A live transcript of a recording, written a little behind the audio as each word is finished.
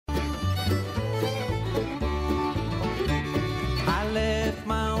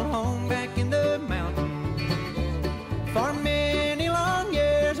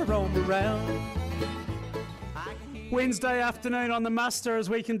Wednesday afternoon on the muster as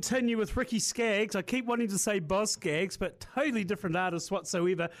we continue with Ricky Skaggs. I keep wanting to say Boz Skaggs, but totally different artists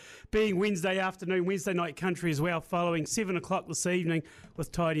whatsoever. Being Wednesday afternoon, Wednesday night country as well, following 7 o'clock this evening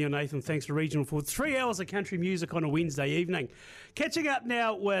with Tidy and Nathan. Thanks to Regional for 3 hours of country music on a Wednesday evening. Catching up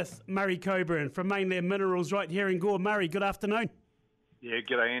now with Murray Cockburn from Mainland Minerals right here in Gore. Murray, good afternoon. Yeah,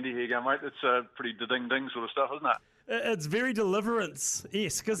 g'day Andy. Here you go, mate. It's pretty ding-ding sort of stuff, isn't it? It's very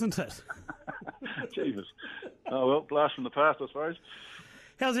Deliverance-esque, isn't it? Jesus. Oh, well, blast from the past, I suppose.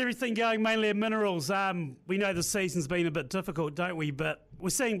 How's everything going, Mainland Minerals? We know the season's been a bit difficult, don't we? But we're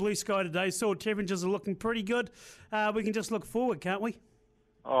seeing blue sky today. Soil temperatures are looking pretty good. We can just look forward, can't we?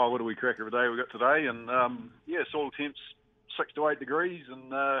 Oh, what do we crack every day we got today? And, soil temps 6 to 8 degrees.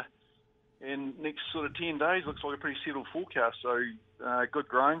 And next sort of 10 days looks like a pretty settled forecast. So good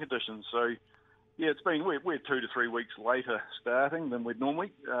growing conditions. So, yeah, it's been, we're 2 to 3 weeks later starting than we'd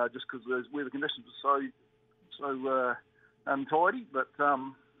normally, just because the weather conditions are so untidy. But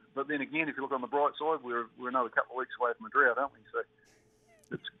then again, if you look on the bright side, we're another couple of weeks away from a drought, aren't we? So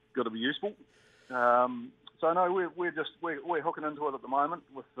it's got to be useful. So no, we're hooking into it at the moment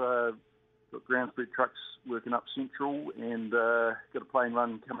with got ground spread trucks working up central and got a plane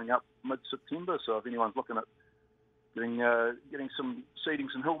run coming up mid-September. So if anyone's looking at getting some seeding,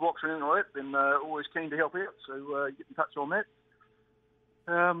 some hill blocks or anything like that, then always keen to help out. So get in touch on that.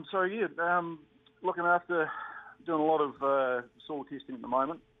 Looking after doing a lot of soil testing at the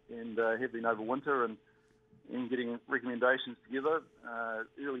moment, and have been over winter and getting recommendations together.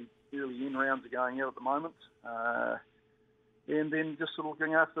 Early end rounds are going out at the moment, and then just sort of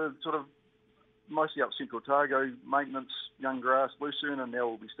looking after sort of mostly up Central Otago, maintenance, young grass, lucerne, and now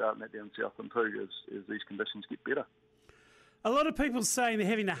we'll be starting that down southland too as these conditions get better. A lot of people saying they're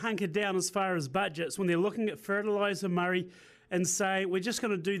having to hunker down as far as budgets when they're looking at fertiliser, Murray, and say, we're just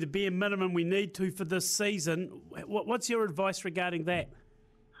going to do the bare minimum we need to for this season. What's your advice regarding that?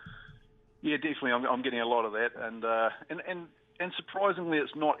 Yeah, definitely. I'm getting a lot of that, and surprisingly,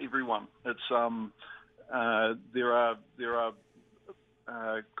 it's not everyone. It's there are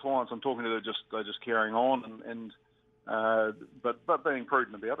clients I'm talking to they're just carrying on but being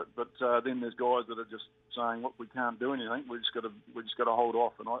prudent about it. But then there's guys that are just saying, look, we can't do anything. We just got to hold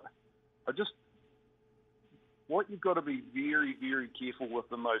off. And what you've got to be very, very careful with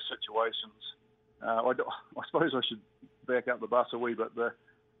in those situations. I suppose I should back up the bus a wee bit.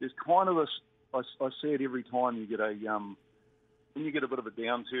 There's kind of this. I see it every time you get when you get a bit of a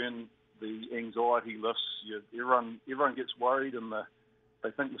downturn, the anxiety lifts. Everyone gets worried, and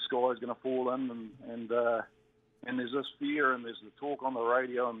they think the sky is going to fall in, and there's this fear, and there's the talk on the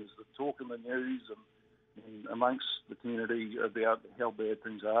radio, and there's the talk in the news, and amongst the community about how bad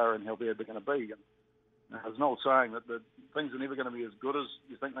things are and how bad they're going to be. And there's an old saying that the things are never going to be as good as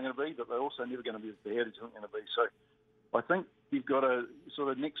you think they're going to be, but they're also never going to be as bad as you think they're going to be. So I think you've got to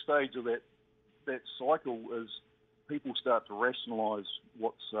sort of next stage of that cycle is people start to rationalise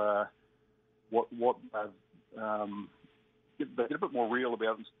they get a bit more real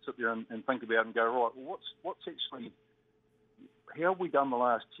about it and sit there and think about it and go, right, well, what's actually, how have we done the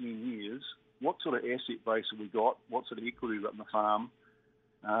last 10 years? What sort of asset base have we got? What sort of equity we've got in the farm?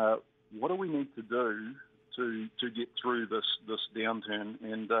 What do we need to do to get through this downturn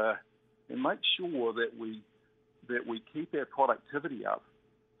and make sure that we keep our productivity up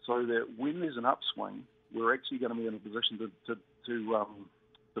so that when there's an upswing, we're actually going to be in a position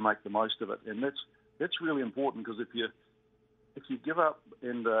to make the most of it. And that's really important, because if you give up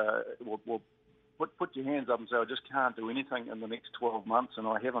and put your hands up and say, I just can't do anything in the next 12 months, and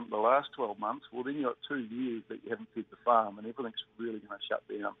I haven't the last 12 months, well, then you've got 2 years that you haven't fed the farm, and everything's really going to shut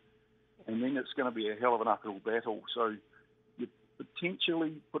down. And then it's going to be a hell of an uphill battle. So you're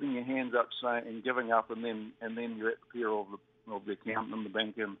potentially putting your hands up and giving up, and then you're at the peril of the accountant and the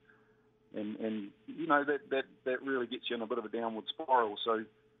bank, and you know that really gets you in a bit of a downward spiral. So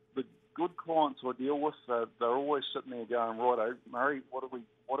the good clients I deal with, they're always sitting there going, righto, Murray, what do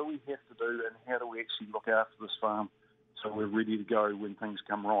we have to do, and how do we actually look after this farm so we're ready to go when things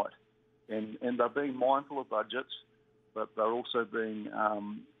come right? And they're being mindful of budgets, but they're also being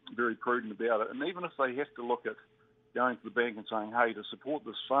very prudent about it. And even if they have to look at going to the bank and saying, hey, to support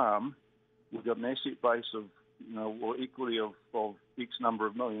this farm, we've got an asset base of, or equity of X number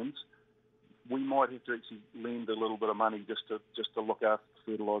of millions, we might have to actually lend a little bit of money just to look after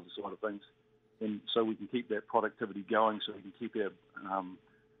the fertiliser side of things, and so we can keep that productivity going, so we can keep our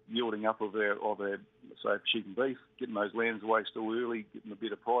yielding up of our say sheep and beef, getting those lambs away still early, getting the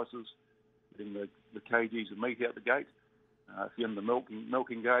better prices, getting the kgs of meat out the gate. If you're in the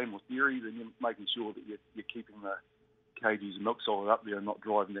milking game with dairy, then you're making sure that you're keeping the kgs of milk solid up there and not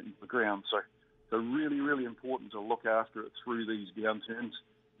driving it into the ground. So So really, really important to look after it through these downturns.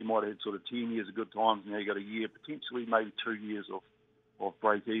 You might have had sort of 10 years of good times, and now you've got a year, potentially maybe 2 years of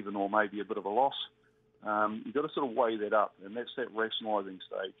break even or maybe a bit of a loss. You've got to sort of weigh that up, and that's that rationalising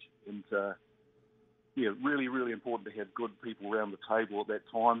stage. And really, really important to have good people around the table at that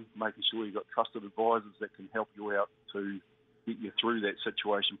time, making sure you've got trusted advisors that can help you out to get you through that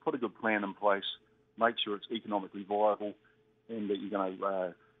situation. Put a good plan in place, make sure it's economically viable, and that you're going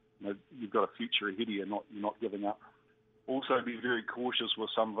to, you've got a future ahead of you. You're not giving up. Also, be very cautious with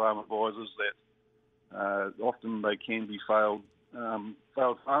some farm advisors that often they can be failed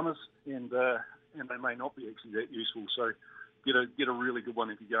farmers, and they may not be actually that useful. So get a really good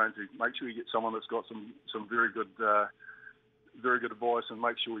one if you're going to. Make sure you get someone that's got some very good advice, and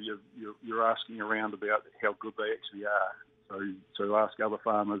make sure you're asking around about how good they actually are. So ask other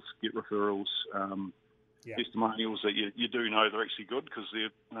farmers, get referrals, testimonials that you do know they're actually good, because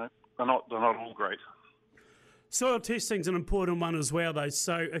they're not all great. Soil testing's an important one as well, though.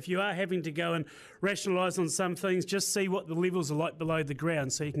 So if you are having to go and rationalise on some things, just see what the levels are like below the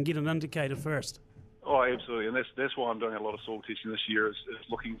ground, so you can get an indicator first. Oh, absolutely, and that's why I'm doing a lot of soil testing this year, is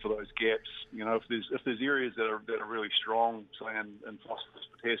looking for those gaps. If there's areas that are really strong, say in phosphorus,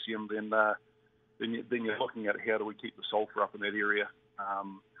 potassium, then you're looking at how do we keep the sulphur up in that area.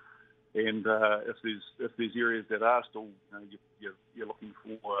 And if there's areas that are still, you're looking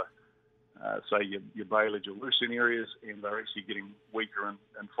for, say your baleage or lucerne areas, and they're actually getting weaker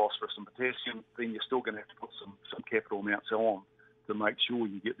in phosphorus and potassium, then you're still going to have to put some capital amounts on to make sure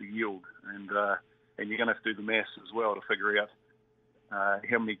you get the yield. And you're going to have to do the maths as well to figure out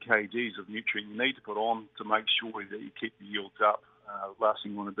how many kgs of nutrient you need to put on to make sure that you keep the yields up. Last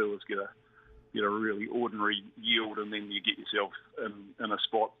thing you want to do is get a really ordinary yield, and then you get yourself in a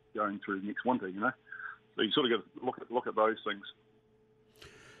spot going through next winter, So you sort of got to look at those things.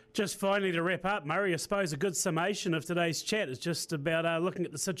 Just finally to wrap up, Murray, I suppose a good summation of today's chat is just about looking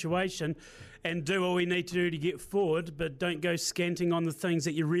at the situation and do what we need to do to get forward, but don't go scanting on the things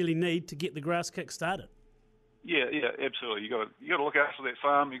that you really need to get the grass kick started. Yeah, absolutely. You got to look after that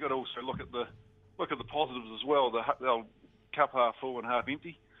farm. You got to also look at the positives as well. The cup half full and half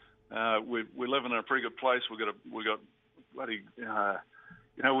empty. We live in a pretty good place. We've got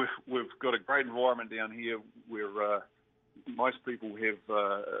a great environment down here where most people have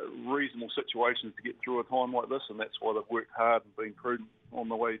reasonable situations to get through a time like this, and that's why they've worked hard and been prudent on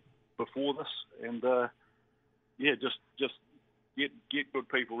the way before this. And just get good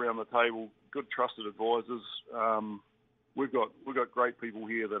people around the table, good trusted advisors. We've got great people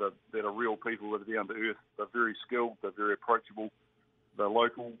here that are real people that are down to earth. They're very skilled, they're very approachable, they're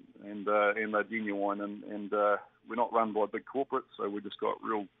local, and they're genuine. And we're not run by big corporates, so we've just got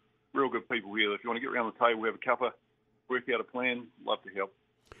real good people here. If you want to get around the table, have a cuppa, work out a plan, love to help.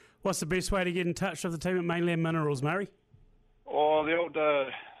 What's the best way to get in touch with the team at Mainland Minerals, Murray? Oh, the old,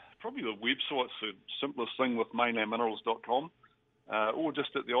 probably the website's the simplest thing, with mainlandminerals.com, or just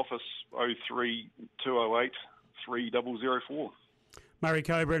at the office, 03 208 3004. Murray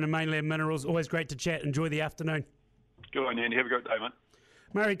Cockburn and Mainland Minerals, always great to chat. Enjoy the afternoon. Good on you, Andy. Have a great day, mate.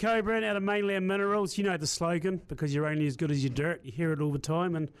 Murray Cockburn out of Mainland Minerals. You know the slogan, because you're only as good as your dirt. You hear it all the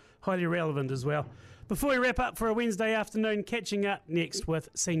time, and highly relevant as well. Before we wrap up for a Wednesday afternoon, catching up next with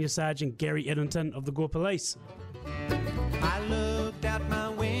Senior Sergeant Gary Eddington of the Gore Police. I looked out my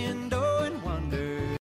window.